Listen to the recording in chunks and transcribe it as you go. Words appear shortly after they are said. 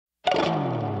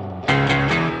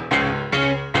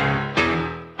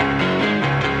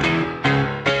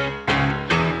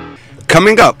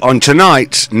Coming up on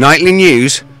tonight's Nightly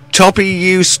News, top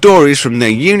EU stories from the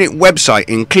EUnit website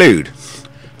include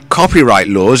copyright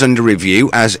laws under review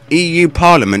as EU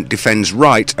Parliament defends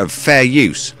right of fair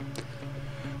use.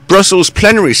 Brussels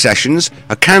plenary sessions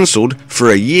are cancelled for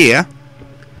a year.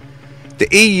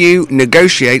 The EU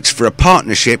negotiates for a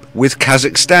partnership with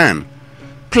Kazakhstan.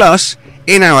 Plus,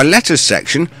 in our letters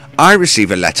section, I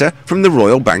receive a letter from the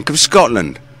Royal Bank of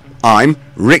Scotland. I'm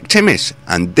Rick Timmis,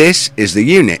 and this is the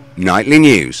EUnit Nightly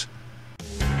News.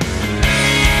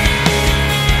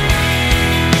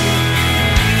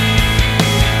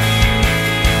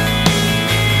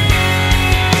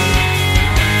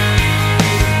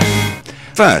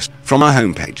 First, from our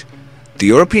homepage, the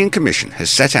European Commission has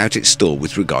set out its stall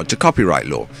with regard to copyright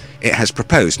law. It has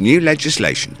proposed new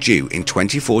legislation due in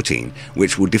 2014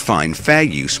 which will define fair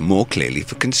use more clearly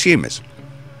for consumers.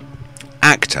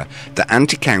 ACTA, the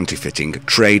Anti-Counterfeiting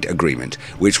Trade Agreement,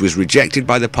 which was rejected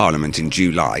by the Parliament in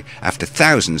July after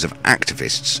thousands of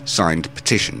activists signed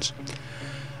petitions.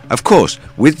 Of course,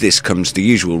 with this comes the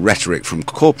usual rhetoric from the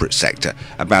corporate sector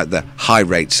about the high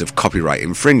rates of copyright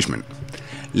infringement.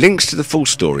 Links to the full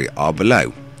story are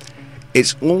below.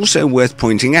 It's also worth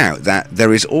pointing out that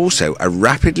there is also a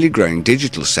rapidly growing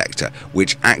digital sector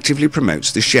which actively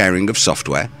promotes the sharing of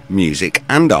software, music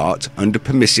and art under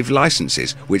permissive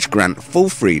licenses which grant full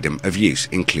freedom of use,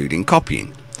 including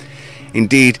copying.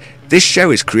 Indeed, this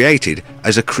show is created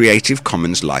as a Creative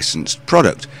Commons licensed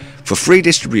product for free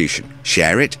distribution.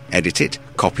 Share it, edit it,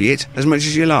 copy it as much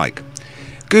as you like.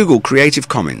 Google Creative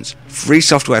Commons, Free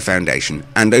Software Foundation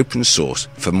and open source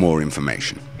for more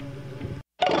information.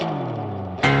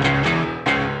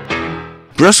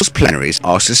 Brussels plenaries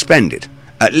are suspended,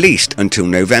 at least until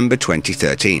November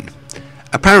 2013.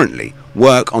 Apparently,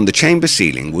 work on the chamber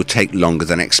ceiling will take longer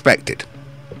than expected.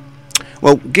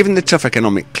 Well, given the tough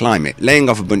economic climate, laying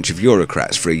off a bunch of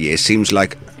bureaucrats for a year seems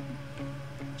like...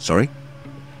 Sorry?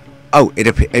 Oh, it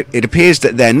appears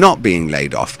that they're not being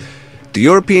laid off. The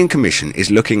European Commission is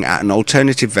looking at an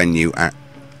alternative venue at...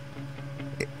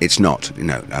 It's not,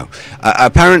 no.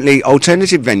 Apparently,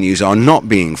 alternative venues are not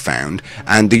being found,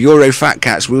 and the Euro fat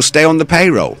cats will stay on the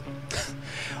payroll.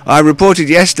 I reported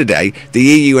yesterday the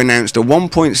EU announced a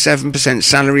 1.7%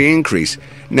 salary increase.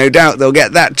 No doubt they'll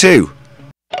get that too.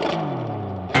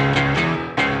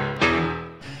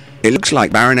 It looks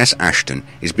like Baroness Ashton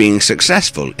is being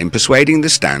successful in persuading the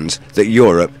stands that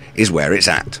Europe is where it's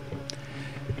at.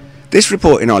 This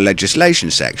report in our legislation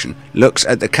section looks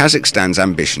at the Kazakhstan's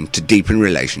ambition to deepen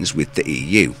relations with the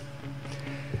EU.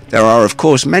 There are of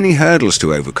course many hurdles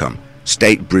to overcome: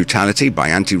 state brutality by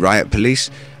anti-riot police,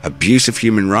 abuse of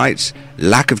human rights,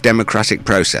 lack of democratic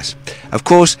process. Of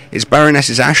course, it's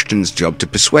Baroness Ashton's job to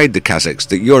persuade the Kazakhs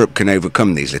that Europe can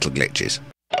overcome these little glitches.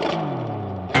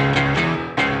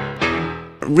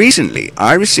 Recently,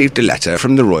 I received a letter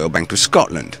from the Royal Bank of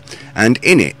Scotland, and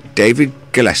in it, David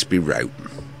Gillespie wrote,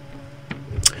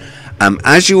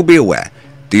 as you will be aware,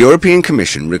 the European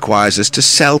Commission requires us to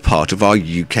sell part of our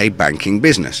UK banking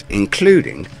business,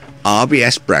 including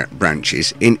RBS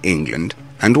branches in England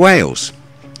and Wales.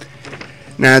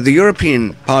 Now, the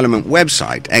European Parliament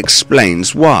website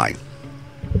explains why.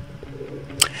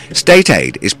 State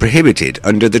aid is prohibited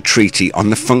under the Treaty on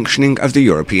the Functioning of the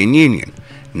European Union.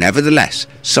 Nevertheless,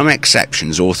 some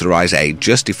exceptions authorise aid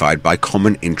justified by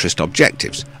common interest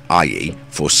objectives, i.e.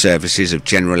 for services of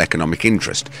general economic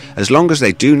interest, as long as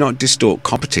they do not distort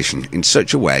competition in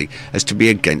such a way as to be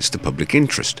against the public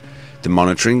interest. The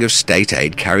monitoring of state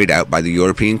aid carried out by the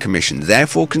European Commission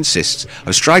therefore consists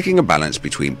of striking a balance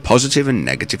between positive and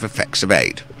negative effects of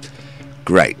aid.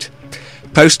 Great.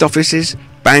 Post offices,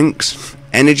 banks,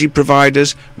 energy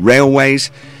providers,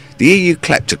 railways, the EU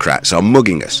kleptocrats are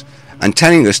mugging us and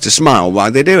telling us to smile while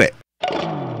they do it.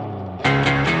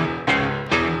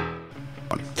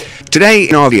 Today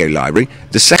in our video library,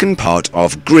 the second part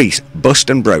of Greece, Bust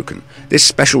and Broken. This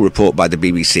special report by the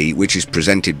BBC, which is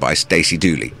presented by Stacey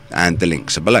Dooley, and the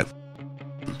links are below.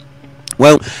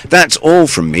 Well, that's all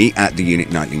from me at the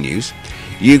EUnit Nightly News.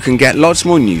 You can get lots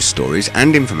more news stories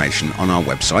and information on our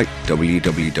website,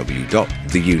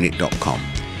 www.theunit.com.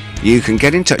 You can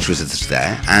get in touch with us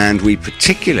there, and we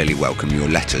particularly welcome your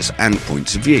letters and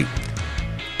points of view.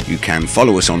 You can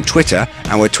follow us on Twitter.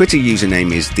 Our Twitter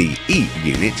username is the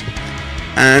EUnit.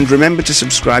 And remember to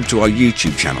subscribe to our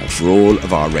YouTube channel for all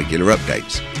of our regular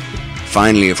updates.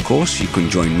 Finally, of course, you can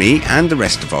join me and the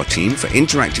rest of our team for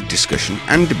interactive discussion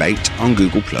and debate on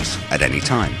Google Plus at any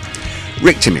time.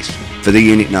 Rick Timmis for the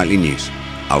EUnit Nightly News.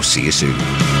 I'll see you soon.